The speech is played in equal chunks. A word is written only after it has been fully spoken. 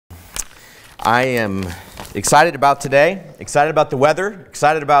I am excited about today, excited about the weather,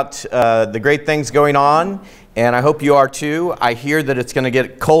 excited about the great things going on, and I hope you are too. I hear that it's going to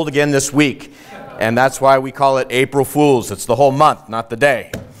get cold again this week, and that's why we call it April Fools. It's the whole month, not the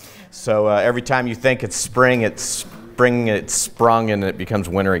day. So every time you think it's spring, it's sprung, and it becomes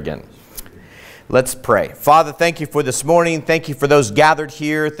winter again. Let's pray. Father, thank you for this morning. Thank you for those gathered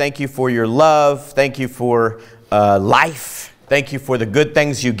here. Thank you for your love. Thank you for life. Thank you for the good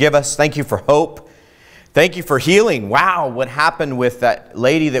things you give us. Thank you for hope. Thank you for healing. Wow, what happened with that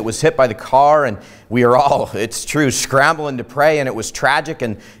lady that was hit by the car, and we are all, it's true, scrambling to pray, and it was tragic,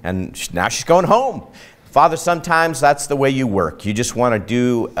 and now she's going home. Father, sometimes that's the way you work. You just want to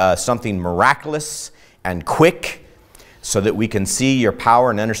do something miraculous and quick so that we can see your power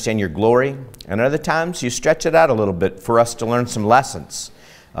and understand your glory. And other times you stretch it out a little bit for us to learn some lessons.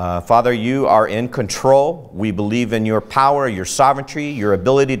 Father, you are in control. We believe in your power, your sovereignty, your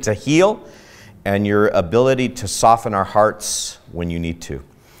ability to heal, and your ability to soften our hearts when you need to.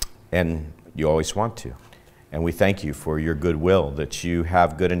 And you always want to. And we thank you for your goodwill, that you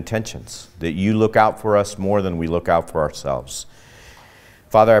have good intentions, that you look out for us more than we look out for ourselves.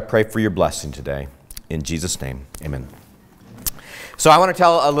 Father, I pray for your blessing today. In Jesus' name, amen. So I want to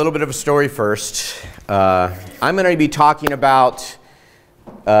tell a little bit of a story first. I'm going to be talking about,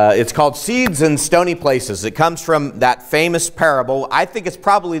 it's called Seeds in Stony Places. It comes from that famous parable. I think it's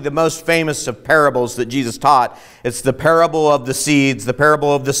probably the most famous of parables that Jesus taught. It's the parable of the seeds, the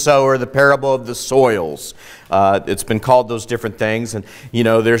parable of the sower, the parable of the soils. It's been called those different things. And, you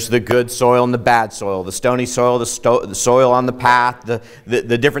know, there's the good soil and the bad soil, the stony soil, the soil on the path,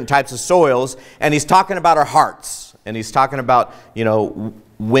 the different types of soils. And he's talking about our hearts. And he's talking about, you know,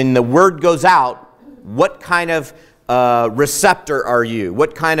 when the word goes out, what kind of receptor are you?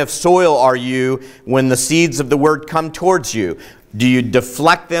 What kind of soil are you when the seeds of the word come towards you? Do you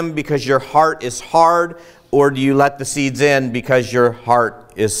deflect them because your heart is hard, or do you let the seeds in because your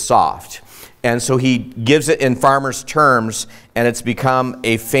heart is soft? And so he gives it in farmers' terms, and it's become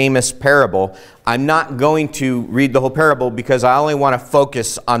a famous parable. I'm not going to read the whole parable because I only want to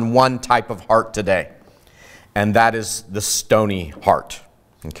focus on one type of heart today. And that is the stony heart,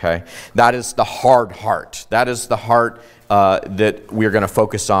 okay? That is the hard heart. That is the heart that we're going to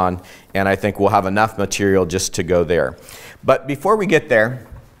focus on, and I think we'll have enough material just to go there. But before we get there,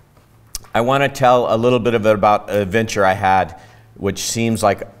 I want to tell a little bit about an adventure I had, which seems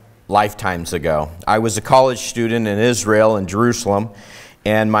like lifetimes ago. I was a college student in Israel, in Jerusalem,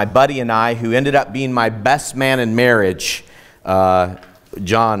 and my buddy and I, who ended up being my best man in marriage,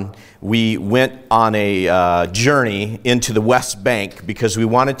 John, we went on a journey into the West Bank because we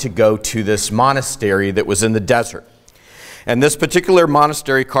wanted to go to this monastery that was in the desert. And this particular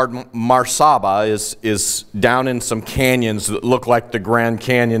monastery called Marsaba is down in some canyons that look like the Grand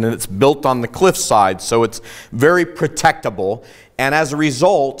Canyon, and it's built on the cliffside, so it's very protectable. And as a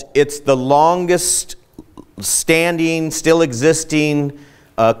result, it's the longest standing, still existing,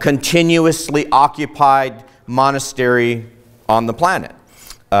 continuously occupied monastery on the planet.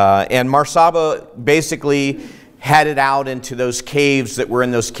 And Marsaba basically headed out into those caves that were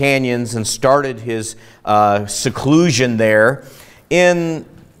in those canyons and started his seclusion there in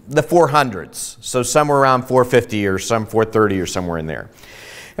the 400s. So somewhere around 450 or some 430 or somewhere in there.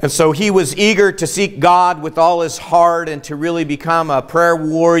 And so he was eager to seek God with all his heart and to really become a prayer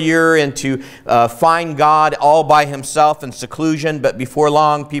warrior and to find God all by himself in seclusion. But before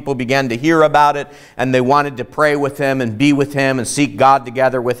long, people began to hear about it, and they wanted to pray with him and be with him and seek God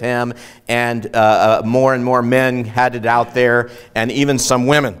together with him. And more and more men headed out there, and even some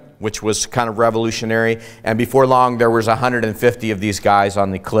women, which was kind of revolutionary. And before long, there was 150 of these guys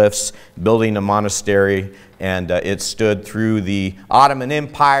on the cliffs building a monastery. And it stood through the Ottoman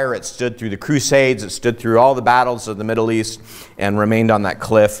Empire, it stood through the Crusades, it stood through all the battles of the Middle East, and remained on that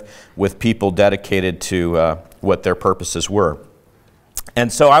cliff with people dedicated to what their purposes were.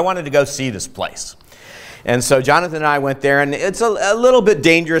 And so I wanted to go see this place. And so Jonathan and I went there, and it's a little bit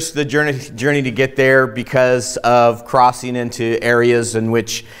dangerous, the journey to get there, because of crossing into areas in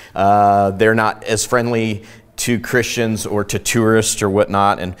which they're not as friendly to Christians or to tourists or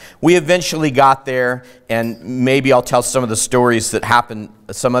whatnot. And we eventually got there, and maybe I'll tell some of the stories that happened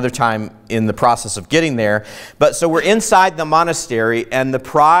some other time in the process of getting there. But so we're inside the monastery, and the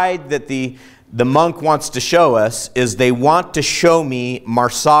pride that the monk wants to show us is they want to show me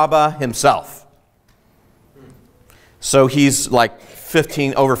Marsaba himself. So he's like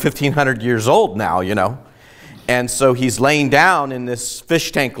over 1,500 years old now, you know. And so he's laying down in this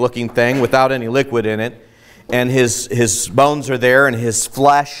fish tank looking thing without any liquid in it. And his bones are there, and his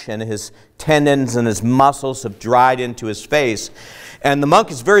flesh and his tendons and his muscles have dried into his face. And the monk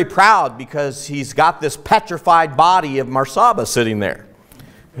is very proud because he's got this petrified body of Marsaba sitting there,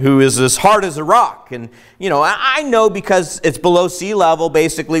 who is as hard as a rock. And, you know, I know because it's below sea level,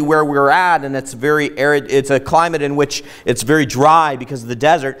 basically where we're at, and it's very arid. It's a climate in which it's very dry because of the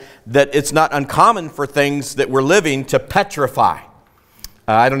desert, that it's not uncommon for things that we're living to petrify.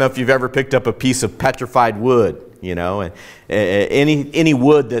 I don't know if you've ever picked up a piece of petrified wood, you know, and any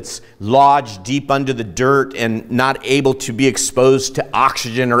wood that's lodged deep under the dirt and not able to be exposed to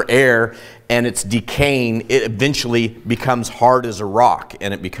oxygen or air, and it's decaying, it eventually becomes hard as a rock,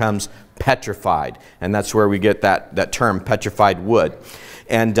 and it becomes petrified. And that's where we get that term, petrified wood.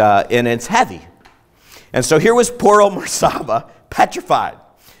 And it's heavy. And so here was poor old Marsaba, petrified,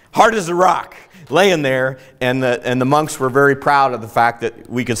 hard as a rock, laying there, and the monks were very proud of the fact that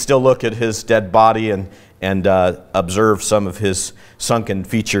we could still look at his dead body and observe some of his sunken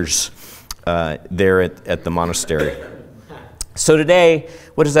features there at the monastery. So today,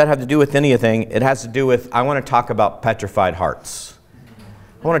 what does that have to do with anything? It has to do with, I want to talk about petrified hearts.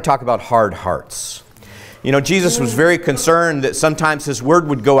 I want to talk about hard hearts. You know, Jesus was very concerned that sometimes his word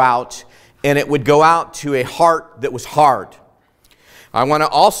would go out, and it would go out to a heart that was hard. I want to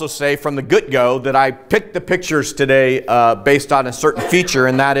also say from the get-go that I picked the pictures today based on a certain feature,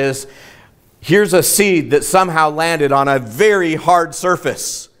 and that is, here's a seed that somehow landed on a very hard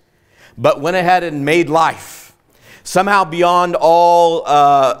surface, but went ahead and made life. Somehow beyond all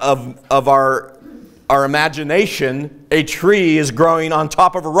of our imagination, a tree is growing on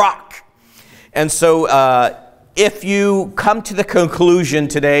top of a rock. And so if you come to the conclusion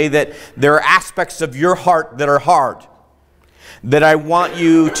today that there are aspects of your heart that are hard, that I want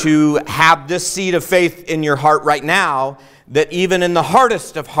you to have this seed of faith in your heart right now, that even in the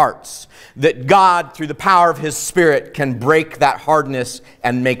hardest of hearts, that God, through the power of His Spirit, can break that hardness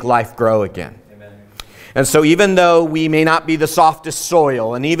and make life grow again. Amen. And so even though we may not be the softest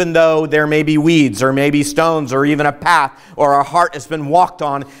soil, and even though there may be weeds or maybe stones or even a path, or our heart has been walked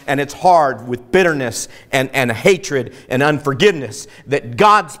on and it's hard with bitterness and hatred and unforgiveness, that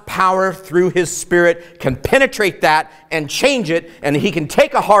God's power through His Spirit can penetrate that and change it, and He can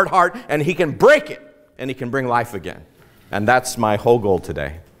take a hard heart and He can break it and He can bring life again. And that's my whole goal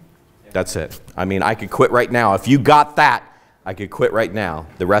today. That's it. I mean, I could quit right now. If you got that, I could quit right now.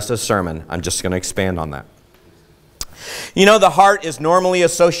 The rest of the sermon, I'm just going to expand on that. You know, the heart is normally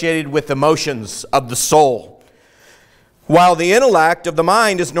associated with emotions of the soul, while the intellect of the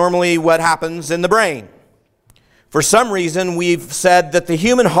mind is normally what happens in the brain. For some reason, we've said that the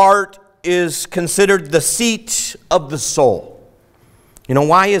human heart is considered the seat of the soul. You know,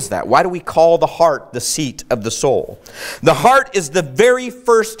 why is that? Why do we call the heart the seat of the soul? The heart is the very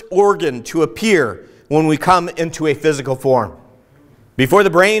first organ to appear when we come into a physical form. Before the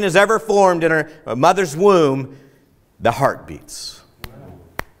brain is ever formed in a mother's womb, the heart beats.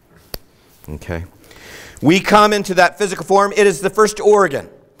 Okay. We come into that physical form. It is the first organ.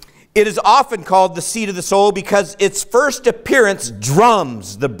 It is often called the seat of the soul because its first appearance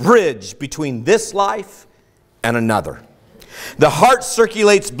drums the bridge between this life and another. The heart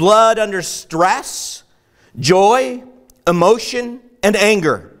circulates blood under stress, joy, emotion, and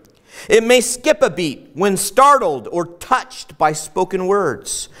anger. It may skip a beat when startled or touched by spoken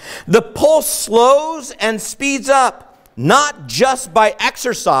words. The pulse slows and speeds up, not just by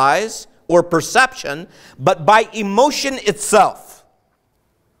exercise or perception, but by emotion itself.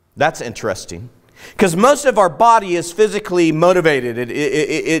 That's interesting. Because most of our body is physically motivated.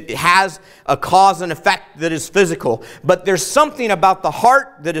 It has a cause and effect that is physical. But there's something about the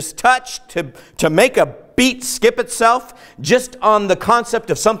heart that is touched to make a beat skip itself just on the concept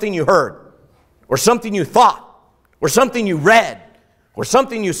of something you heard, or something you thought, or something you read, or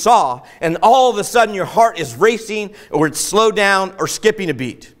something you saw, and all of a sudden your heart is racing, or it's slowed down, or skipping a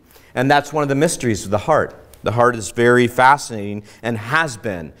beat. And that's one of the mysteries of the heart. The heart is very fascinating and has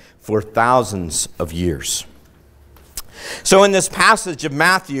been for thousands of years. So in this passage of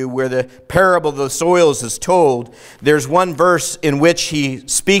Matthew where the parable of the soils is told, there's one verse in which he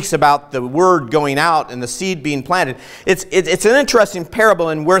speaks about the word going out and the seed being planted. It's an interesting parable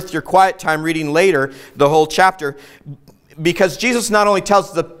and worth your quiet time reading later, the whole chapter, because Jesus not only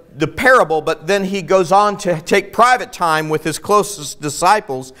tells the parable, but then he goes on to take private time with his closest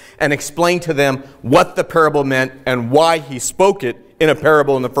disciples and explain to them what the parable meant and why he spoke it in a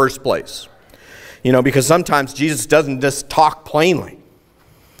parable in the first place. You know, because sometimes Jesus doesn't just talk plainly.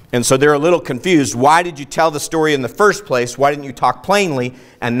 And so they're a little confused. Why did you tell the story in the first place? Why didn't you talk plainly?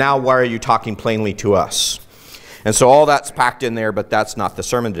 And now why are you talking plainly to us? And so all that's packed in there, but that's not the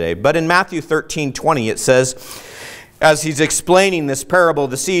sermon today. But in Matthew 13:20 it says, as he's explaining this parable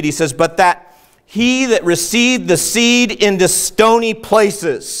of the seed, he says, but that he that received the seed into stony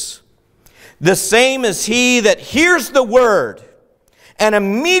places, the same is he that hears the word, and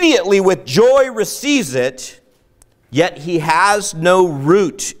immediately with joy receives it, yet he has no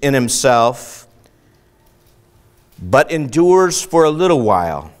root in himself, but endures for a little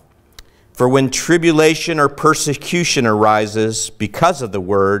while. For when tribulation or persecution arises because of the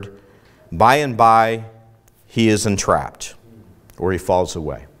word, by and by he is entrapped, or he falls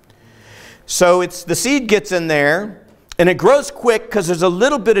away. So the seed gets in there, and it grows quick because there's a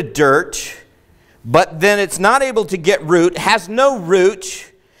little bit of dirt, but then it's not able to get root, has no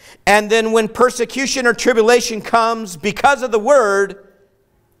root, and then when persecution or tribulation comes because of the word,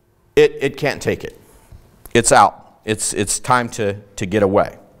 it can't take it. It's out. It's time to get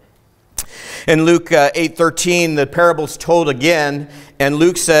away. In Luke 8:13, the parable's told again, and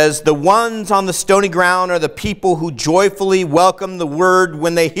Luke says, the ones on the stony ground are the people who joyfully welcome the word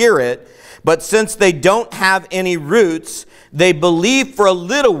when they hear it, but since they don't have any roots, they believe for a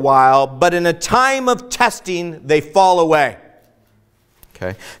little while, but in a time of testing, they fall away.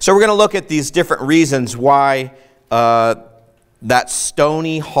 Okay, so we're going to look at these different reasons why that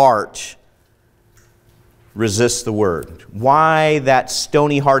stony heart resists the word. Why that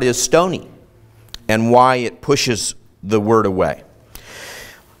stony heart is stony, and why it pushes the word away.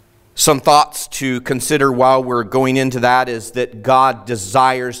 Some thoughts to consider while we're going into that is that God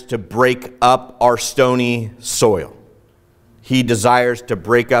desires to break up our stony soil. He desires to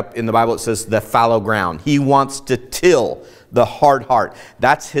break up, in the Bible it says, the fallow ground. He wants to till the hard heart.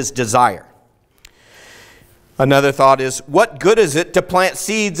 That's his desire. Another thought is, what good is it to plant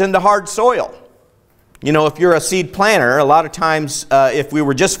seeds into hard soil? You know, if you're a seed planter, a lot of times, if we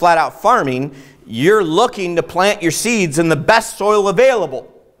were just flat out farming, you're looking to plant your seeds in the best soil available.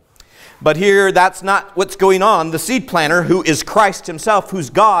 But here, that's not what's going on. The seed planter, who is Christ himself, who's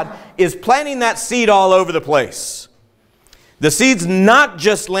God, is planting that seed all over the place. The seed's not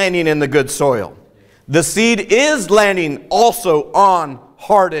just landing in the good soil. The seed is landing also on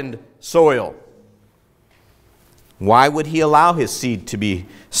hardened soil. Why would he allow his seed to be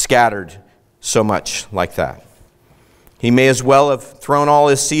scattered so much like that? He may as well have thrown all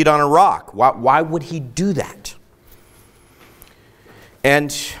his seed on a rock. Why would he do that?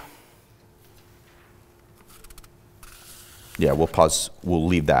 And yeah, we'll pause. We'll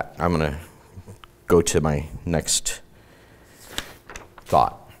leave that. I'm going to go to my next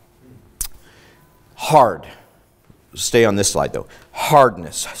thought. Hard. Stay on this slide, though.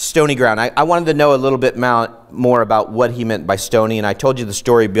 Hardness. Stony ground. I wanted to know a little bit more about what he meant by stony, and I told you the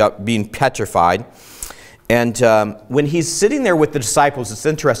story about being petrified. And when he's sitting there with the disciples, it's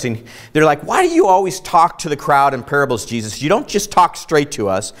interesting. They're like, why do you always talk to the crowd in parables, Jesus? You don't just talk straight to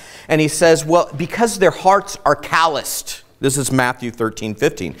us. And he says, well, because their hearts are calloused. This is Matthew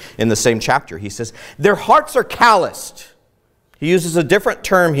 13:15 in the same chapter. He says, their hearts are calloused. He uses a different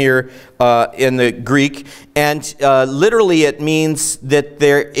term here in the Greek, and literally it means that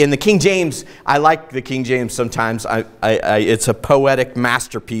they're, in the King James, I like the King James sometimes, it's a poetic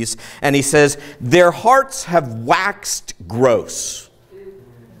masterpiece, and he says, their hearts have waxed gross.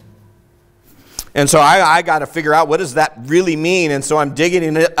 And so I got to figure out, what does that really mean? And so I'm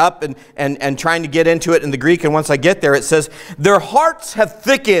digging it up and trying to get into it in the Greek, and once I get there, it says, their hearts have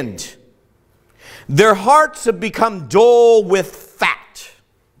thickened. Their hearts have become dull with fat.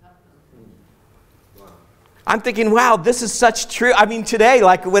 I'm thinking, wow, this is such true. I mean, today,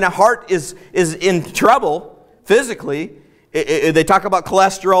 like when a heart is in trouble physically, they talk about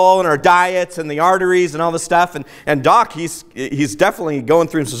cholesterol and our diets and the arteries and all this stuff. And Doc, he's definitely going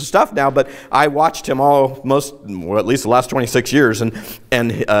through some stuff now, but I watched him at least the last 26 years,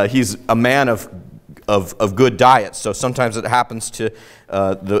 and he's a man of good diets. So sometimes it happens to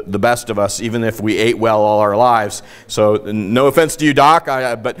the best of us, even if we ate well all our lives. So no offense to you, Doc,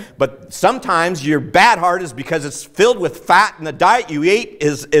 but sometimes your bad heart is because it's filled with fat, and the diet you ate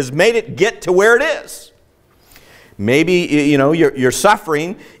is made it get to where it is. Maybe you're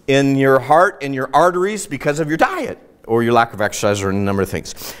suffering in your heart and your arteries because of your diet, or your lack of exercise, or a number of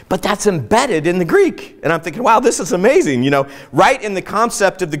things. But that's embedded in the Greek. And I'm thinking, wow, this is amazing. Right in the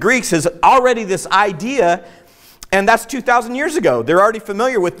concept of the Greeks is already this idea, and that's 2,000 years ago. They're already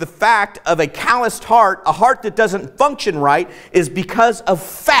familiar with the fact of a calloused heart. A heart that doesn't function right is because of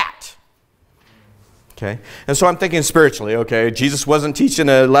fat. Okay? And so I'm thinking spiritually, okay, Jesus wasn't teaching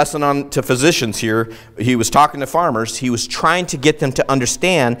a lesson to physicians here. He was talking to farmers. He was trying to get them to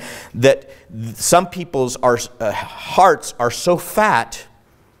understand that some people's hearts are so fat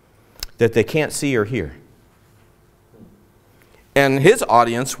that they can't see or hear. And his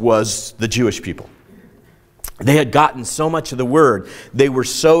audience was the Jewish people. They had gotten so much of the Word. They were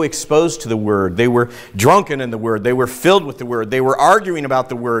so exposed to the Word. They were drunken in the Word. They were filled with the Word. They were arguing about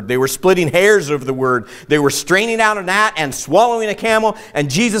the Word. They were splitting hairs over the Word. They were straining out a gnat and swallowing a camel.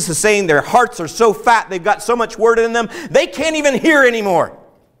 And Jesus is saying their hearts are so fat, they've got so much Word in them, they can't even hear anymore.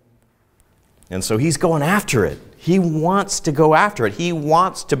 And so He's going after it. He wants to go after it. He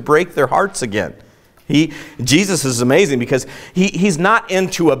wants to break their hearts again. Jesus is amazing because He's not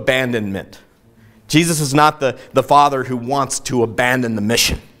into abandonment. Jesus is not the Father who wants to abandon the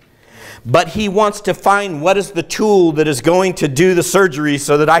mission. But He wants to find what is the tool that is going to do the surgery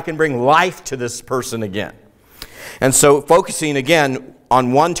so that I can bring life to this person again. And so focusing again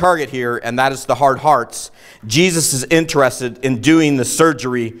on one target here, and that is the hard hearts, Jesus is interested in doing the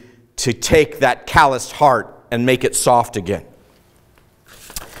surgery to take that calloused heart and make it soft again.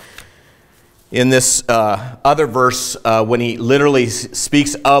 In this other verse, when He literally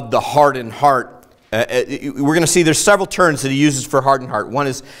speaks of the hardened heart, we're going to see there's several terms that He uses for hardened heart. One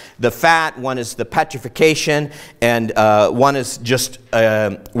is the fat, one is the petrification, and one is just,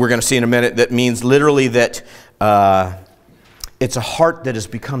 we're going to see in a minute, that means literally that it's a heart that has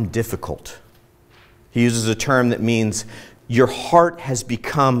become difficult. He uses a term that means your heart has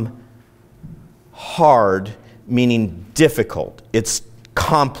become hard, meaning difficult. It's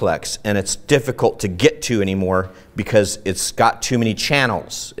complex and it's difficult to get to anymore because it's got too many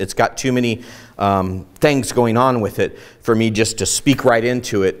channels. It's got too many things going on with it for me just to speak right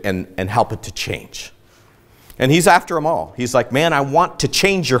into it and help it to change. And He's after them all. He's like, man, I want to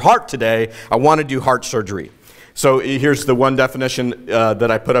change your heart today. I want to do heart surgery. So here's the one definition that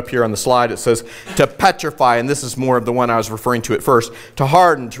I put up here on the slide. It says to petrify, and this is more of the one I was referring to at first, to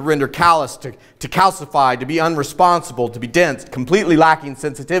harden, to render callous, to calcify, to be unresponsible, to be dense, completely lacking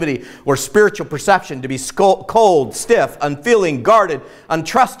sensitivity or spiritual perception, to be cold, stiff, unfeeling, guarded,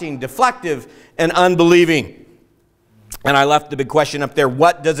 untrusting, deflective, and unbelieving. And I left the big question up there,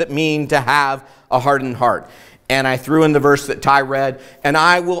 what does it mean to have a hardened heart? And I threw in the verse that Ty read, and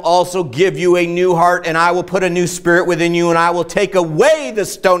I will also give you a new heart, and I will put a new spirit within you, and I will take away the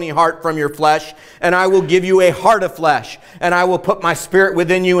stony heart from your flesh, and I will give you a heart of flesh, and I will put my spirit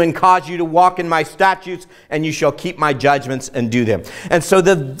within you and cause you to walk in my statutes, and you shall keep my judgments and do them. And so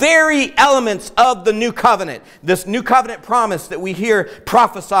the very elements of the new covenant, this new covenant promise that we hear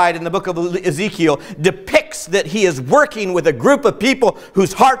prophesied in the book of Ezekiel, depicts that He is working with a group of people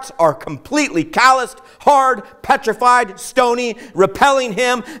whose hearts are completely calloused, hard, petrified, stony, repelling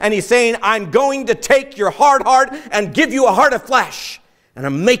Him. And He's saying, I'm going to take your hard heart and give you a heart of flesh. And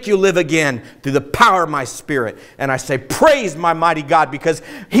I'll make you live again through the power of my Spirit. And I say, praise my mighty God, because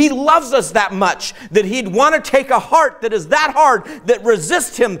He loves us that much that He'd want to take a heart that is that hard, that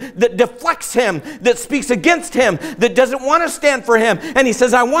resists Him, that deflects Him, that speaks against Him, that doesn't want to stand for Him. And He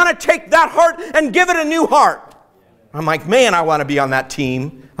says, I want to take that heart and give it a new heart. I'm like, man, I want to be on that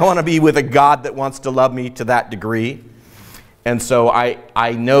team. I want to be with a God that wants to love me to that degree. And so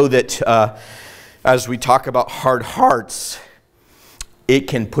I know that as we talk about hard hearts, it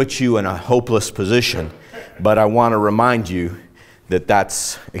can put you in a hopeless position. But I want to remind you that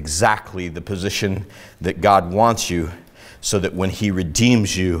that's exactly the position that God wants you, so that when He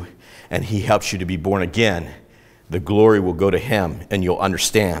redeems you and He helps you to be born again, the glory will go to Him, and you'll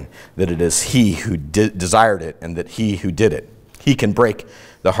understand that it is He who desired it and that He who did it. He can break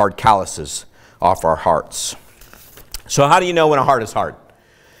the hard calluses off our hearts. So how do you know when a heart is hard?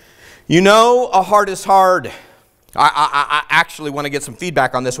 You know a heart is hard. I actually want to get some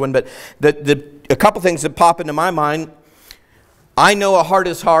feedback on this one, but a couple things that pop into my mind. I know a heart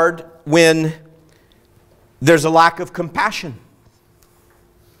is hard when there's a lack of compassion.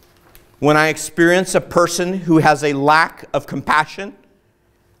 When I experience a person who has a lack of compassion,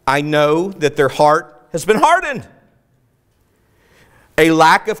 I know that their heart has been hardened. A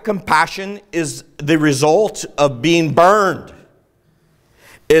lack of compassion is the result of being burned.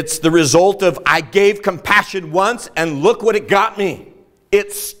 It's the result of, I gave compassion once and look what it got me.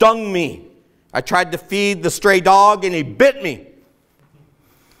 It stung me. I tried to feed the stray dog and he bit me.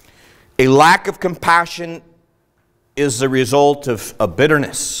 A lack of compassion is the result of a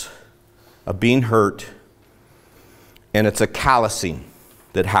bitterness, of being hurt, and it's a callousing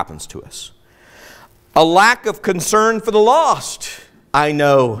that happens to us. A lack of concern for the lost, I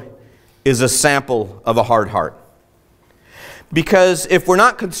know, is a sample of a hard heart. Because if we're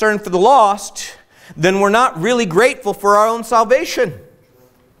not concerned for the lost, then we're not really grateful for our own salvation.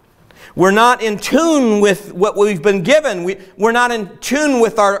 We're not in tune with what we've been given. We're not in tune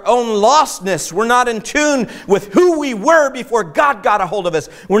with our own lostness. We're not in tune with who we were before God got a hold of us.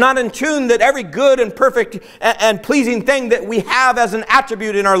 We're not in tune that every good and perfect and pleasing thing that we have as an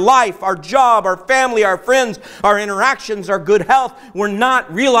attribute in our life, our job, our family, our friends, our interactions, our good health, we're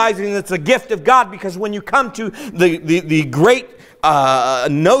not realizing it's a gift of God, because when you come to the great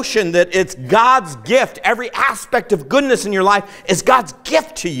notion that it's God's gift, every aspect of goodness in your life is God's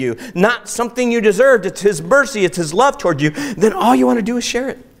gift to you, not something you deserved. It's His mercy, it's His love toward you. Then all you want to do is share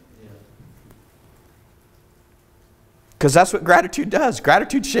it. Because that's what gratitude does.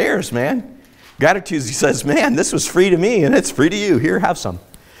 Gratitude shares, man. Gratitude says, man, this was free to me and it's free to you. Here, have some.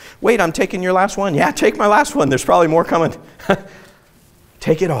 Wait, I'm taking your last one. Yeah, take my last one. There's probably more coming.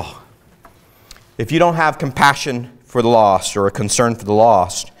 Take it all. If you don't have compassion for the lost or a concern for the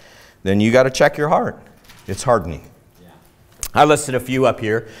lost, then you got to check your heart. It's hardening. Yeah. I listed a few up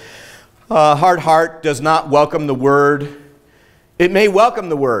here. Hard heart does not welcome the word. It may welcome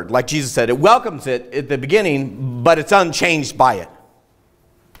the word, like Jesus said. It welcomes it at the beginning, but it's unchanged by it.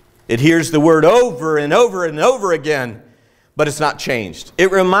 It hears the word over and over and over again, but it's not changed.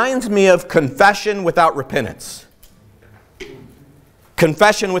 It reminds me of confession without repentance.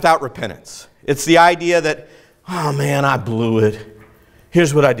 Confession without repentance. It's the idea that, oh man, I blew it.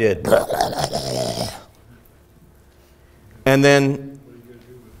 Here's what I did. And then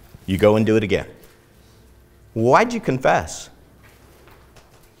you go and do it again. Why'd you confess?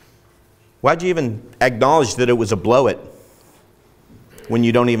 Why'd you even acknowledge that it was a blow it when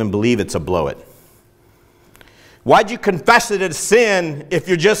you don't even believe it's a blow it? Why'd you confess it as sin if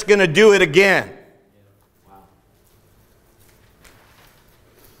you're just going to do it again?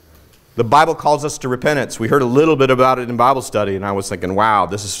 The Bible calls us to repentance. We heard a little bit about it in Bible study, and I was thinking, wow,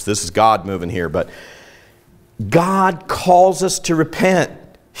 this is God moving here. But God calls us to repent.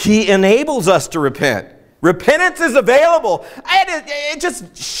 He enables us to repent. Repentance is available. It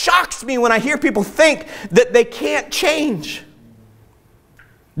just shocks me when I hear people think that they can't change.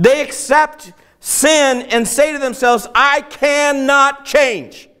 They accept sin and say to themselves, I cannot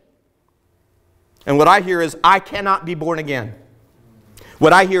change. And what I hear is, I cannot be born again.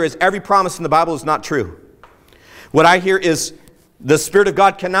 What I hear is every promise in the Bible is not true. What I hear is the Spirit of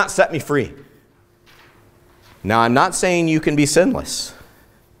God cannot set me free. Now, I'm not saying you can be sinless,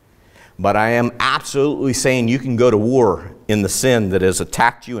 but I am absolutely saying you can go to war in the sin that has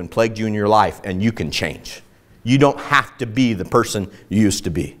attacked you and plagued you in your life, and you can change. You don't have to be the person you used to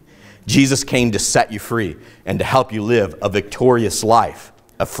be. Jesus came to set you free and to help you live a victorious life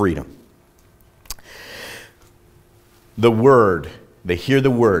of freedom. The Word. They hear the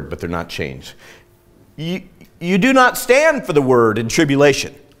word, but they're not changed. You do not stand for the word in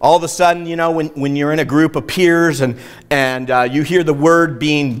tribulation. All of a sudden, you know, when you're in a group of peers and you hear the word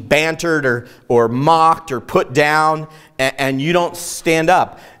being bantered or mocked or put down, and you don't stand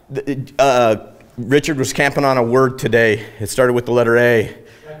up. Richard was camping on a word today. It started with the letter A.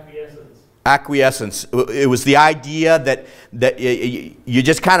 Acquiescence. It was the idea that you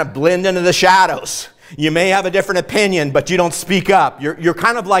just kind of blend into the shadows. You may have a different opinion, but you don't speak up. You're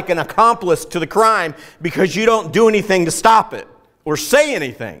kind of like an accomplice to the crime because you don't do anything to stop it or say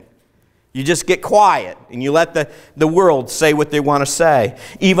anything. You just get quiet and you let the world say what they want to say,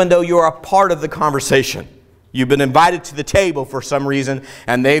 even though you're a part of the conversation. You've been invited to the table for some reason,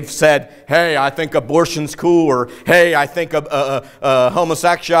 and they've said, hey, I think abortion's cool, or hey, I think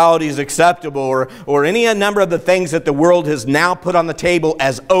homosexuality is acceptable, or any number of the things that the world has now put on the table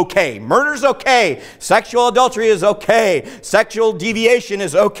as okay. Murder's okay. Sexual adultery is okay. Sexual deviation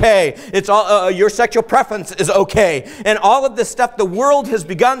is okay. It's all, your sexual preference is okay. And all of this stuff the world has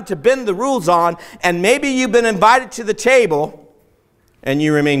begun to bend the rules on, and maybe you've been invited to the table, and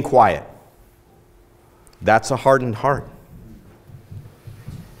you remain quiet. That's a hardened heart.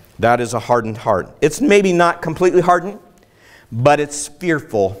 That is a hardened heart. It's maybe not completely hardened, but it's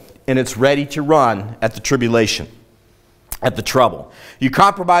fearful and it's ready to run at the tribulation, at the trouble. You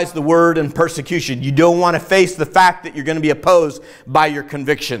compromise the word in persecution. You don't want to face the fact that you're going to be opposed by your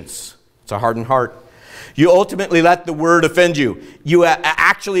convictions. It's a hardened heart. You ultimately let the word offend you. You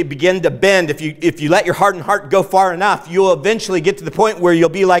actually begin to bend. If you let your hardened heart go far enough, you'll eventually get to the point where you'll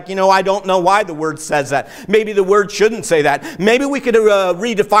be like, you know, I don't know why the word says that. Maybe the word shouldn't say that. Maybe we could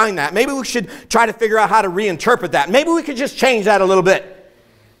redefine that. Maybe we should try to figure out how to reinterpret that. Maybe we could just change that a little bit.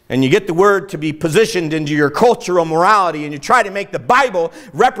 And you get the word to be positioned into your cultural morality, and you try to make the Bible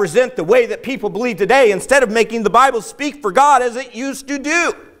represent the way that people believe today instead of making the Bible speak for God as it used to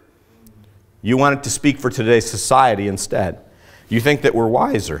do. You want it to speak for today's society instead. You think that we're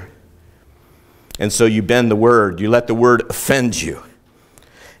wiser. And so you bend the word. You let the word offend you.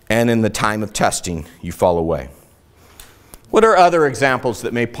 and in the time of testing, you fall away. What are other examples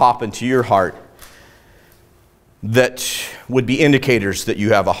that may pop into your heart that would be indicators that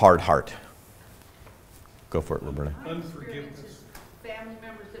you have a hard heart? Go for it, Roberta. Unforgiveness. Family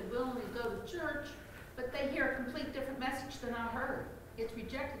members that willingly go to church, but they hear a complete different message than I heard. It's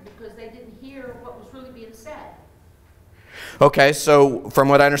rejected because they didn't hear what was really being said. Okay, so from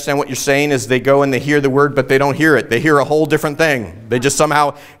what I understand, what you're saying is they go and they hear the word, but they don't hear it. They hear a whole different thing. They just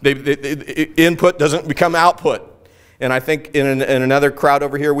somehow, input doesn't become output. And I think in another crowd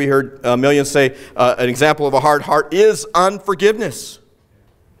over here, we heard a million say an example of a hard heart is unforgiveness.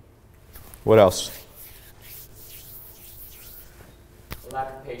 What else?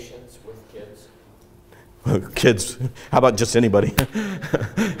 Lack of patience with kids. Kids. How about just anybody?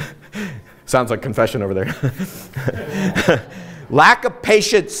 Sounds like confession over there. Lack of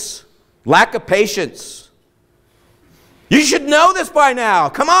patience. Lack of patience. You should know this by now.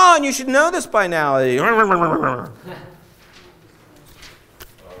 Come on, you should know this by now. Lack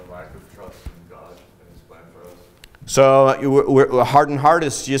of trust in God and His plan for us. So a hardened heart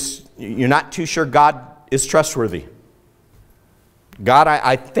is just, you're not too sure God is trustworthy. God,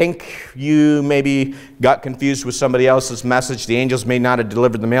 I think you maybe got confused with somebody else's message. The angels may not have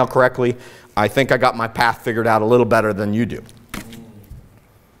delivered the mail correctly. I think I got my path figured out a little better than you do.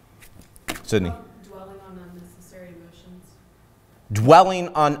 Sydney. Dwelling on unnecessary emotions. Dwelling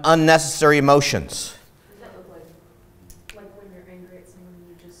on unnecessary emotions. What does that look like? Like when you're angry at someone and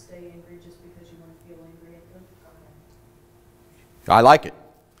you just stay angry just because you want to feel angry at them? I like it.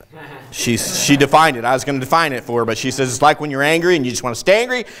 She defined it. I was going to define it for her, but she says it's like when you're angry and you just want to stay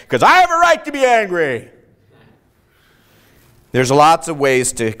angry because I have a right to be angry. There's lots of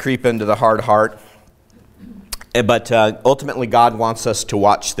ways to creep into the hard heart, but ultimately God wants us to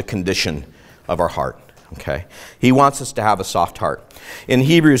watch the condition of our heart. Okay, He wants us to have a soft heart. In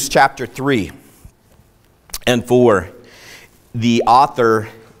Hebrews chapter 3 and 4, the author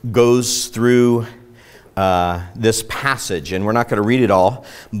goes through this passage, and we're not going to read it all,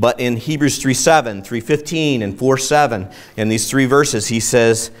 but in Hebrews 3:7, 3:15, and 4:7, in these three verses, he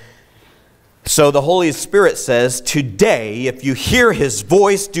says, so the Holy Spirit says, today, if you hear His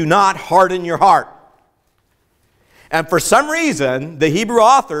voice, do not harden your heart. And for some reason, the Hebrew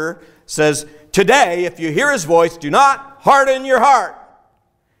author says, today, if you hear His voice, do not harden your heart.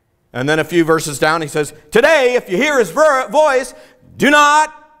 And then a few verses down, he says, today, if you hear His voice, do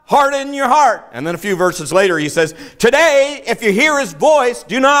not harden your heart. And then a few verses later, he says, today, if you hear His voice,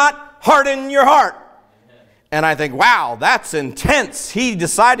 do not harden your heart. And I think, wow, that's intense. He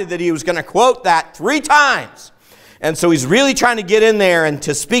decided that he was going to quote that 3 times. And so he's really trying to get in there and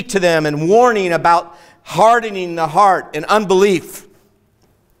to speak to them and warning about hardening the heart and unbelief.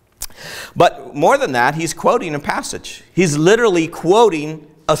 But more than that, he's quoting a passage. He's literally quoting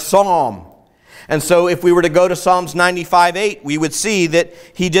a psalm. And so if we were to go to Psalms 95:8, we would see that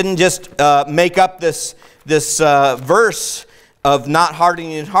he didn't just make up this verse of not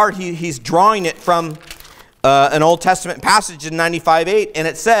hardening his heart. He's drawing it from an Old Testament passage in 95:8, and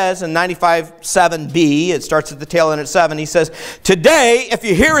it says in 95:7b, it starts at the tail end at 7, he says, today, if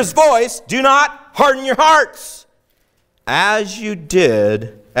you hear His voice, do not harden your hearts, as you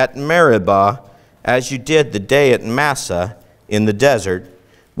did at Meribah, as you did the day at Massah in the desert,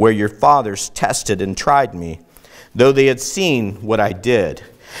 where your fathers tested and tried me, though they had seen what I did.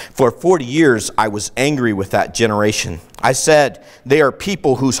 For 40 years I was angry with that generation. I said, they are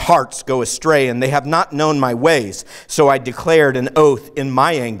people whose hearts go astray, and they have not known my ways. So I declared an oath in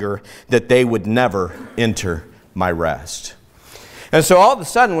my anger that they would never enter my rest. And so all of a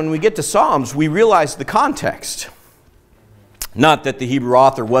sudden, when we get to Psalms, we realize the context. Not that the Hebrew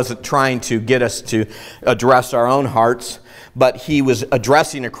author wasn't trying to get us to address our own hearts, but he was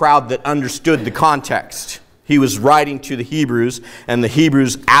addressing a crowd that understood the context. He was writing to the Hebrews, and the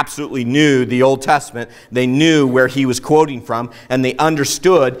Hebrews absolutely knew the Old Testament. They knew where he was quoting from, and they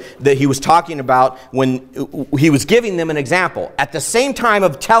understood that he was talking about when he was giving them an example. At the same time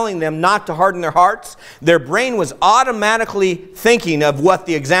of telling them not to harden their hearts, their brain was automatically thinking of what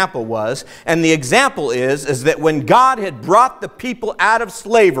the example was. And the example is that when God had brought the people out of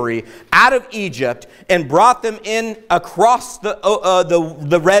slavery, out of Egypt, and brought them in across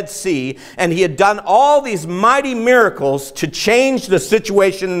the Red Sea, and he had done all these mighty miracles to change the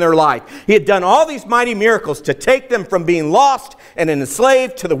situation in their life. He had done all these mighty miracles to take them from being lost and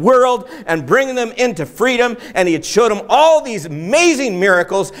enslaved to the world and bring them into freedom. And he had showed them all these amazing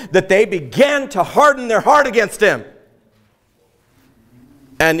miracles that they began to harden their heart against him.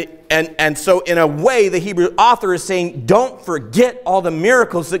 And so in a way, the Hebrew author is saying, don't forget all the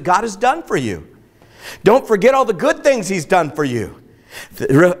miracles that God has done for you. Don't forget all the good things he's done for you.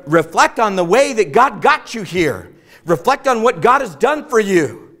 Reflect on the way that God got you here. Reflect on what God has done for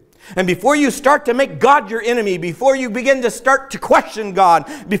you. And before you start to make God your enemy, before you begin to start to question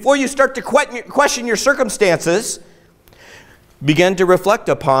God, before you start to question your circumstances, begin to reflect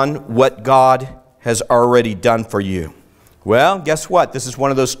upon what God has already done for you. Well, guess what? This is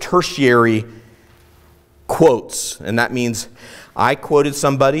one of those tertiary quotes. And that means I quoted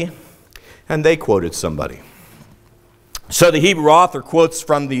somebody and they quoted somebody. So the Hebrew author quotes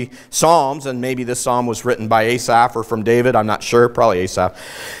from the Psalms, and maybe this psalm was written by Asaph or from David, I'm not sure, probably Asaph.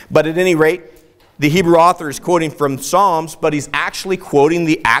 But at any rate, the Hebrew author is quoting from Psalms, but he's actually quoting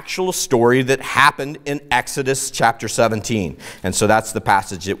the actual story that happened in Exodus chapter 17. And so that's the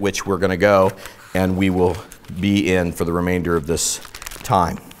passage at which we're going to go, and we will be in for the remainder of this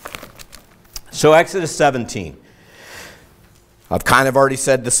time. So Exodus 17. I've kind of already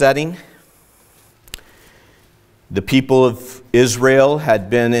said the setting. The people of Israel had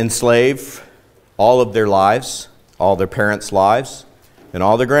been enslaved all of their lives, all their parents' lives, and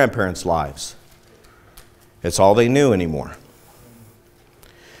all their grandparents' lives. It's all they knew anymore.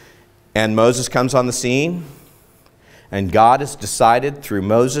 And Moses comes on the scene, and God has decided through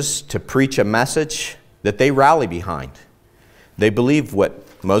Moses to preach a message that they rally behind. They believe what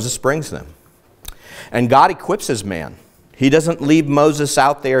Moses brings them. And God equips his man. He doesn't leave Moses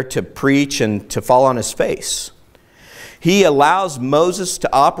out there to preach and to fall on his face. He allows Moses to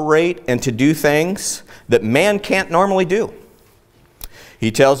operate and to do things that man can't normally do. He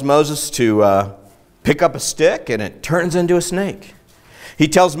tells Moses to pick up a stick and it turns into a snake. He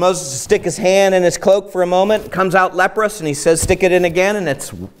tells Moses to stick his hand in his cloak for a moment, it comes out leprous, and he says stick it in again, and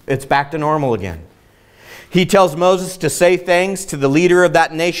it's back to normal again. He tells Moses to say things to the leader of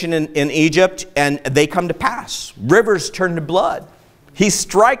that nation in Egypt, and they come to pass. Rivers turn to blood. He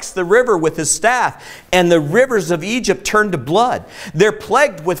strikes the river with his staff, and the rivers of Egypt turn to blood. They're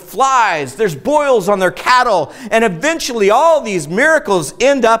plagued with flies. There's boils on their cattle. And eventually all these miracles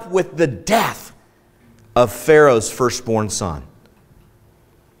end up with the death of Pharaoh's firstborn son.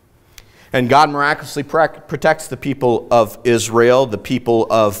 And God miraculously protects the people of Israel, the people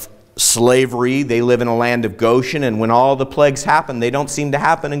of slavery. They live in a land of Goshen, and when all the plagues happen, they don't seem to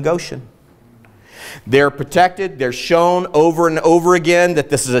happen in Goshen. They're protected. They're shown over and over again that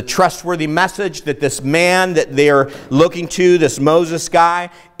this is a trustworthy message, that this man that they're looking to, this Moses guy,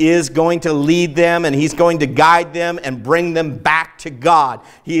 is going to lead them, and he's going to guide them and bring them back to God.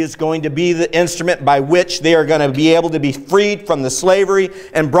 He is going to be the instrument by which they are going to be able to be freed from the slavery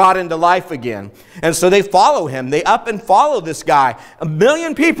and brought into life again. And so they follow him. They up and follow this guy. 1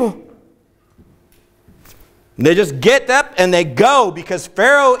 million people. They just get up and they go because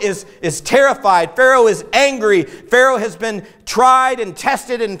Pharaoh is terrified. Pharaoh is angry. Pharaoh has been tried and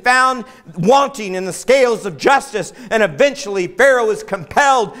tested and found wanting in the scales of justice. And eventually Pharaoh is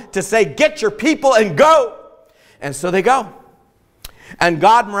compelled to say, get your people and go. And so they go. And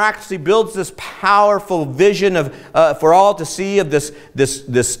God miraculously builds this powerful vision for all to see of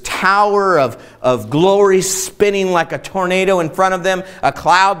this tower of glory spinning like a tornado in front of them, a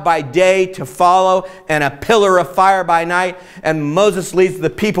cloud by day to follow, and a pillar of fire by night. And Moses leads the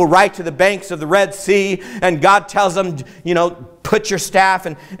people right to the banks of the Red Sea, and God tells them, you know, put your staff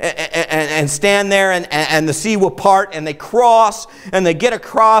and stand there, and the sea will part, and they cross, and they get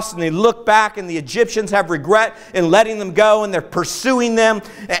across, and they look back, and the Egyptians have regret in letting them go, and they're pursuing them,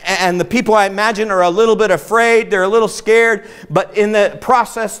 and the people, I imagine, are a little bit afraid, they're a little scared, but in the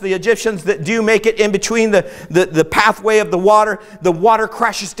process, the Egyptians that do make it in between the pathway of the water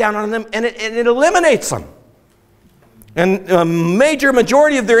crashes down on them, and it eliminates them. And a major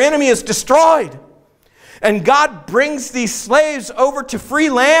majority of their enemy is destroyed. And God brings these slaves over to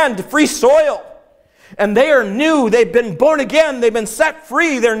free land, to free soil. And they are new. They've been born again. They've been set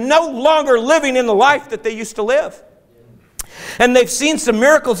free. They're no longer living in the life that they used to live. And they've seen some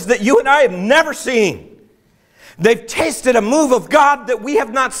miracles that you and I have never seen. They've tasted a move of God that we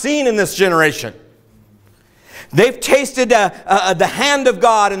have not seen in this generation. They've tasted the hand of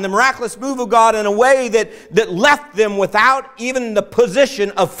God and the miraculous move of God in a way that left them without even the position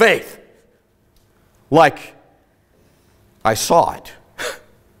of faith. Like, I saw it.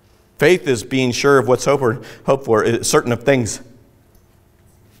 Faith is being sure of what's hoped for, certain of things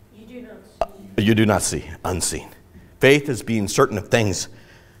you do not see, unseen. Faith is being certain of things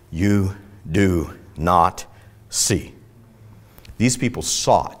you do not see. These people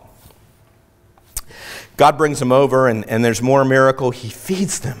saw it. God brings them over, and there's more miracle. He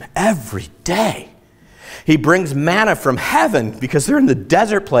feeds them every day. He brings manna from heaven because they're in the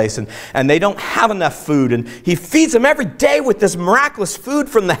desert place and they don't have enough food. And he feeds them every day with this miraculous food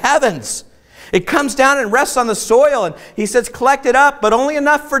from the heavens. It comes down and rests on the soil, and he says, collect it up, but only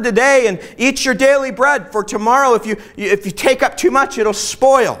enough for today, and eat your daily bread. For tomorrow, if you take up too much, it'll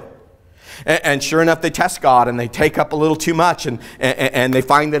spoil. And sure enough, they test God, and they take up a little too much, and they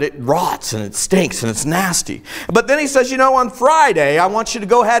find that it rots, and it stinks, and it's nasty. But then he says, you know, on Friday, I want you to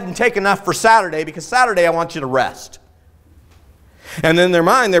go ahead and take enough for Saturday, because Saturday I want you to rest. And in their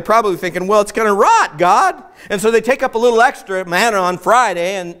mind, they're probably thinking, well, it's going to rot, God. And so they take up a little extra manna on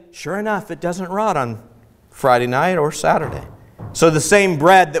Friday, and sure enough, it doesn't rot on Friday night or Saturday. So the same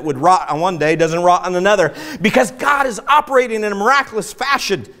bread that would rot on one day doesn't rot on another, because God is operating in a miraculous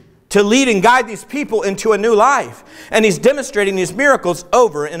fashion to lead and guide these people into a new life. And he's demonstrating these miracles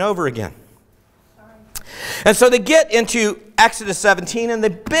over and over again. And so they get into Exodus 17, and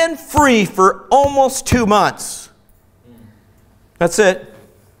they've been free for almost 2 months. That's it.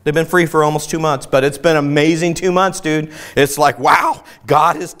 They've been free for almost 2 months, but it's been amazing 2 months, dude. It's like, wow,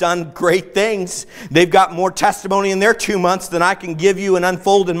 God has done great things. They've got more testimony in their 2 months than I can give you and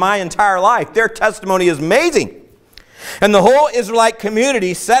unfold in my entire life. Their testimony is amazing. And the whole Israelite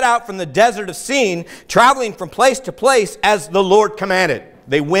community set out from the desert of Sin, traveling from place to place as the Lord commanded.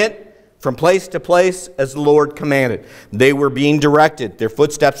 They went from place to place as the Lord commanded. They were being directed. Their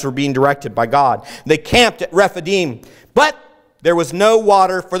footsteps were being directed by God. They camped at Rephidim, but there was no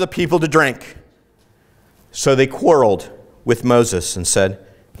water for the people to drink. So they quarreled with Moses and said,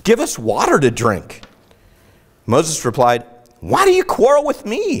 give us water to drink. Moses replied, why do you quarrel with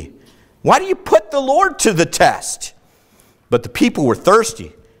me? Why do you put the Lord to the test? But the people were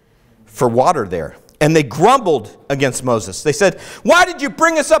thirsty for water there, and they grumbled against Moses. They said, why did you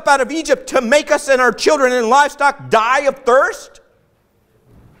bring us up out of Egypt to make us and our children and livestock die of thirst?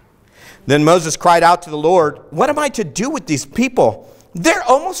 Then Moses cried out to the Lord, what am I to do with these people? They're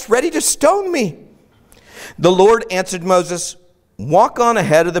almost ready to stone me. The Lord answered Moses, walk on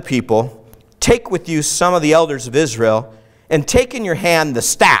ahead of the people, take with you some of the elders of Israel, and take in your hand the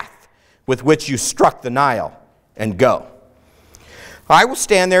staff with which you struck the Nile, and go. I will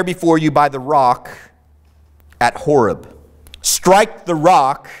stand there before you by the rock at Horeb. Strike the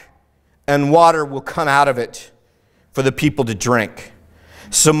rock, and water will come out of it for the people to drink.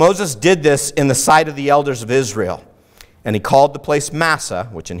 So Moses did this in the sight of the elders of Israel. And he called the place Massah,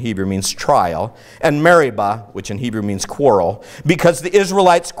 which in Hebrew means trial, and Meribah, which in Hebrew means quarrel, because the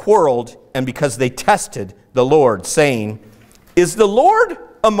Israelites quarreled and because they tested the Lord, saying, is the Lord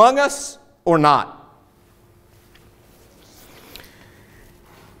among us or not?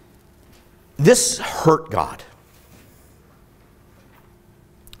 This hurt God.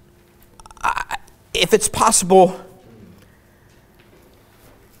 If it's possible,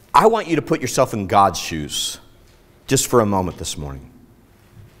 I want you to put yourself in God's shoes just for a moment this morning.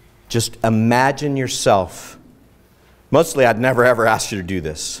 Just imagine yourself. Mostly I'd never ever ask you to do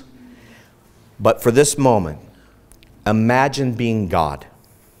this. But for this moment, imagine being God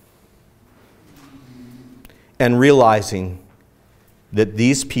and realizing that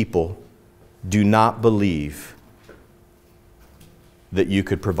these people do not believe that you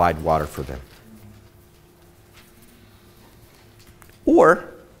could provide water for them. Or,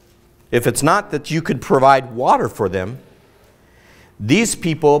 if it's not that you could provide water for them, these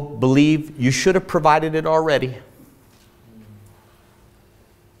people believe you should have provided it already.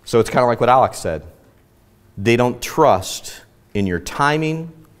 So it's kind of like what Alex said. They don't trust in your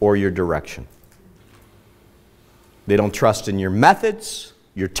timing or your direction. They don't trust in your methods,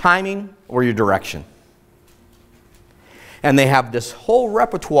 your timing, or your direction. And they have this whole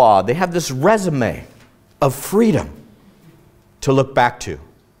repertoire, they have this resume of freedom to look back to.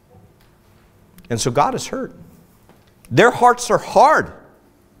 And so God is hurt. Their hearts are hard.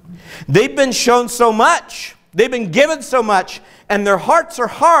 They've been shown so much. They've been given so much. And their hearts are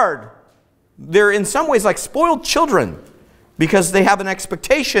hard. They're in some ways like spoiled children because they have an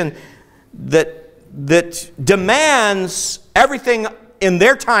expectation that demands everything in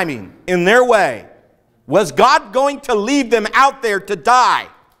their timing, in their way. Was God going to leave them out there to die?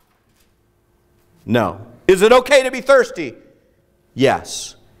 No. Is it okay to be thirsty?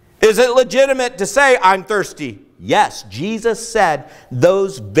 Yes. Is it legitimate to say, I'm thirsty? Yes. Jesus said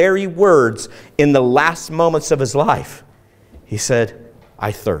those very words in the last moments of his life. He said,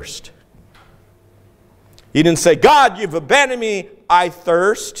 I thirst. He didn't say, God, you've abandoned me, I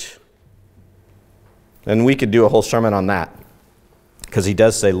thirst. And we could do a whole sermon on that. Because he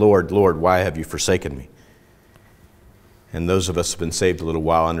does say, Lord, Lord, why have you forsaken me? And those of us who have been saved a little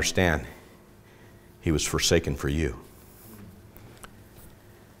while understand he was forsaken for you.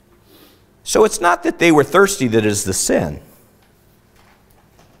 So it's not that they were thirsty that is the sin.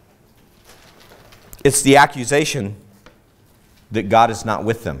 It's the accusation that God is not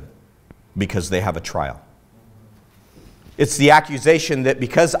with them. because they have a trial. It's the accusation that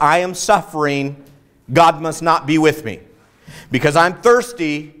because I am suffering, God must not be with me. Because I'm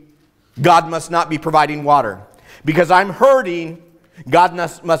thirsty, God must not be providing water. Because I'm hurting, God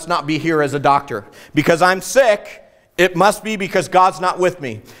must not be here as a doctor. Because I'm sick, it must be because God's not with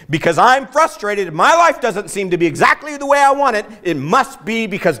me. Because I'm frustrated and my life doesn't seem to be exactly the way I want it, it must be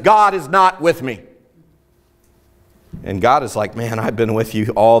because God is not with me. And God is like, man, I've been with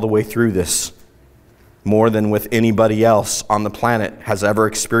you all the way through this. More than with anybody else on the planet has ever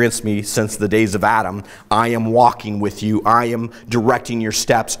experienced me since the days of Adam. I am walking with you. I am directing your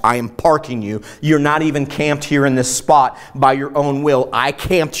steps. I am parking you. You're not even camped here in this spot by your own will. I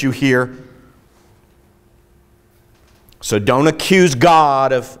camped you here. So don't accuse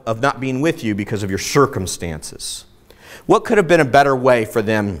God of not being with you because of your circumstances. What could have been a better way for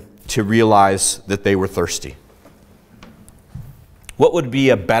them to realize that they were thirsty? What would be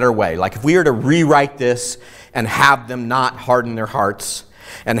a better way? Like if we were to rewrite this and have them not harden their hearts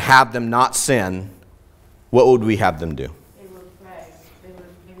and have them not sin, what would we have them do? They would pray.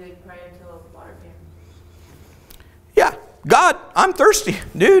 Maybe they'd pray until water came. Yeah. God, I'm thirsty,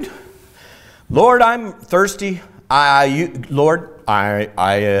 dude. Lord, I'm thirsty. Lord,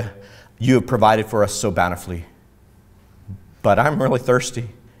 you have provided for us so bountifully. But I'm really thirsty.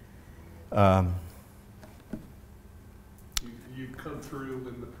 You've come through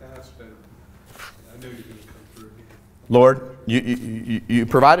in the past, and I know you're going to come through again. Lord, you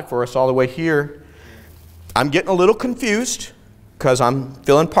provided for us all the way here. I'm getting a little confused because I'm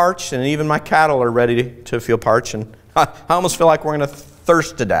feeling parched, and even my cattle are ready to feel parched, and I almost feel like we're going to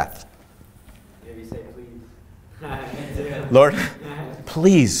thirst to death. Maybe say please. Lord,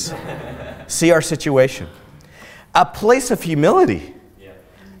 please see our situation. A place of humility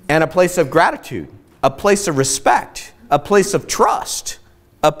and a place of gratitude, a place of respect, a place of trust,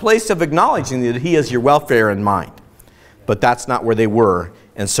 a place of acknowledging that He has your welfare in mind. But that's not where they were,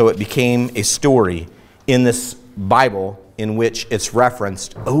 and so it became a story in this Bible in which it's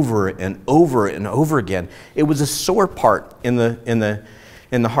referenced over and over and over again. It was a sore part in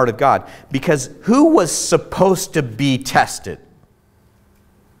the heart of God, because who was supposed to be tested?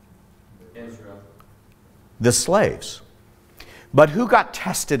 Israel. The slaves. But who got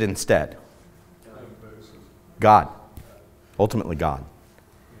tested instead? God. Ultimately God.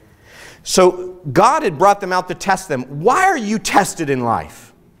 So God had brought them out to test them. Why are you tested in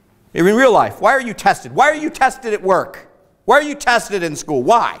life? In real life, why are you tested? Why are you tested at work? Why are you tested in school?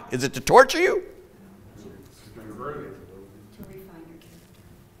 Why? Is it to torture you?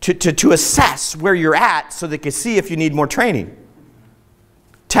 To assess where you're at so they can see if you need more training.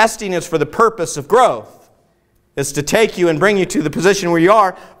 Testing is for the purpose of growth. It's to take you and bring you to the position where you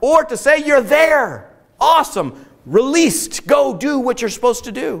are, or to say you're there. Awesome. Released. Go do what you're supposed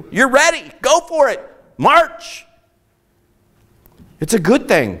to do. You're ready. Go for it. March. It's a good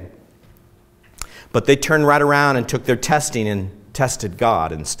thing. But they turned right around and took their testing and tested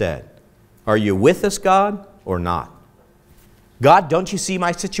God instead. Are you with us, God, or not? God, don't you see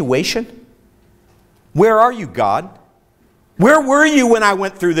my situation? Where are you, God? Where were you when I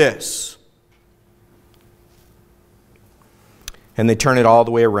went through this? And they turn it all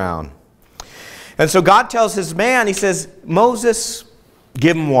the way around. And so God tells his man, he says, Moses,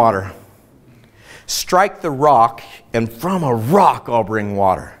 give him water. Strike the rock, and from a rock I'll bring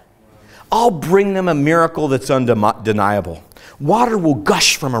water. I'll bring them a miracle that's undeniable. Water will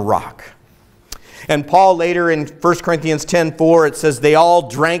gush from a rock. And Paul later in 1 Corinthians 10:4, it says, they all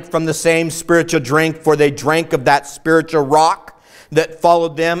drank from the same spiritual drink, for they drank of that spiritual rock that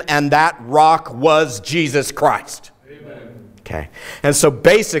followed them, and that rock was Jesus Christ. Amen. Okay. And so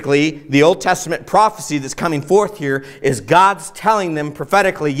basically, the Old Testament prophecy that's coming forth here is God's telling them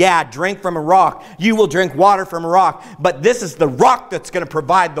prophetically, yeah, drink from a rock. You will drink water from a rock. But this is the rock that's going to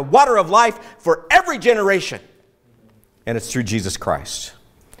provide the water of life for every generation. And it's through Jesus Christ.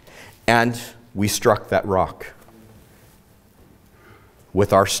 And we struck that rock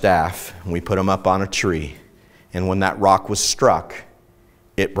with our staff, and we put them up on a tree. And when that rock was struck,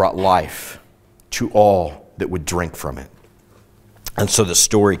 it brought life to all that would drink from it. And so the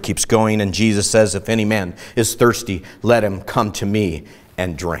story keeps going, and Jesus says, if any man is thirsty, let him come to me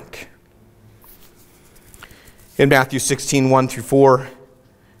and drink. In Matthew 16:1-4,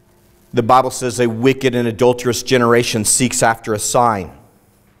 the Bible says, a wicked and adulterous generation seeks after a sign.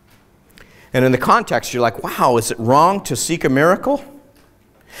 And in the context, you're like, wow, is it wrong to seek a miracle?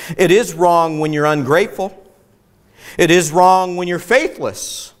 It is wrong when you're ungrateful. It is wrong when you're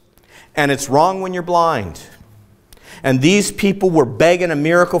faithless. And it's wrong when you're blind. And these people were begging a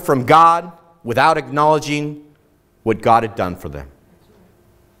miracle from God without acknowledging what God had done for them.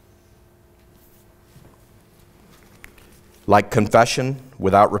 Like confession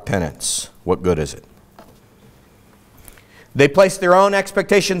without repentance, what good is it? They placed their own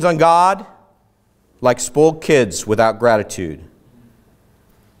expectations on God like spoiled kids without gratitude.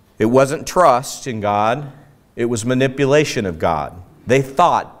 It wasn't trust in God, it was manipulation of God. They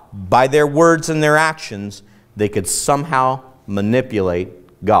thought by their words and their actions they could somehow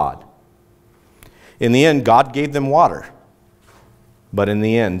manipulate God. In the end, God gave them water, but in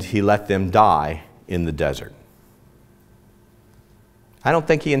the end, He let them die in the desert. I don't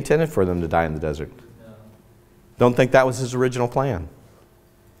think He intended for them to die in the desert. No. Don't think that was His original plan.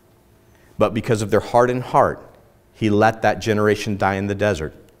 But because of their hardened heart, He let that generation die in the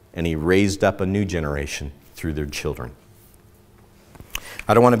desert, and He raised up a new generation through their children.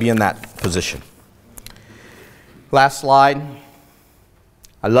 I don't want to be in that position. Last slide.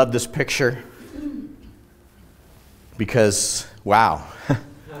 I love this picture because, wow.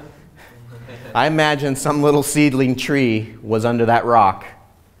 I imagine some little seedling tree was under that rock.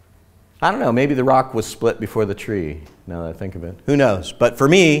 I don't know, maybe the rock was split before the tree, now that I think of it. Who knows? But for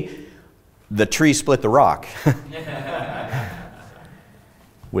me, the tree split the rock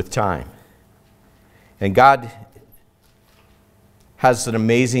with time. And God has an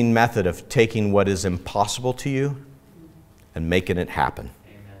amazing method of taking what is impossible to you and making it happen.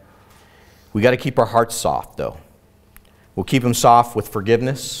 Amen. We got to keep our hearts soft, though. We'll keep them soft with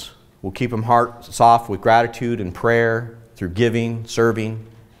forgiveness. We'll keep them soft with gratitude and prayer, through giving, serving.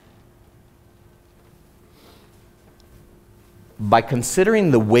 By considering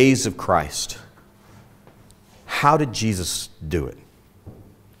the ways of Christ, how did Jesus do it?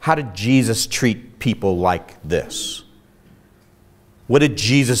 How did Jesus treat people like this? What did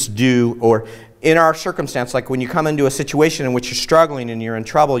Jesus do? Or in our circumstance, like when you come into a situation in which you're struggling and you're in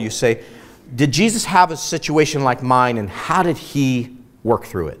trouble, you say, did Jesus have a situation like mine, and how did He work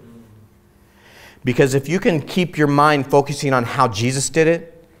through it? Because if you can keep your mind focusing on how Jesus did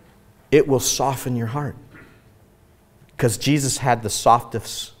it, it will soften your heart. Because Jesus had the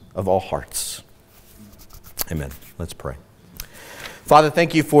softest of all hearts. Amen. Let's pray. Father,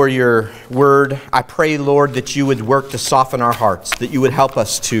 thank You for Your word. I pray, Lord, that You would work to soften our hearts, that You would help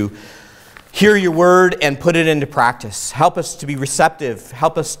us to hear Your word and put it into practice. Help us to be receptive.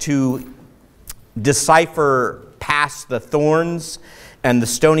 Help us to decipher past the thorns and the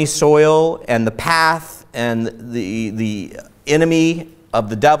stony soil and the path and the enemy of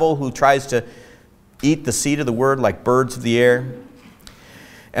the devil who tries to eat the seed of the word like birds of the air.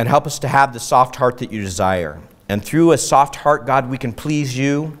 And help us to have the soft heart that You desire. And through a soft heart, God, we can please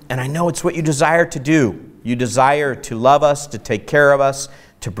You. And I know it's what You desire to do. You desire to love us, to take care of us,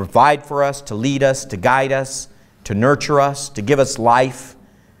 to provide for us, to lead us, to guide us, to nurture us, to give us life.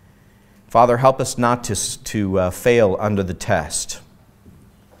 Father, help us not to fail under the test.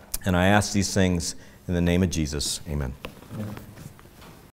 And I ask these things in the name of Jesus. Amen.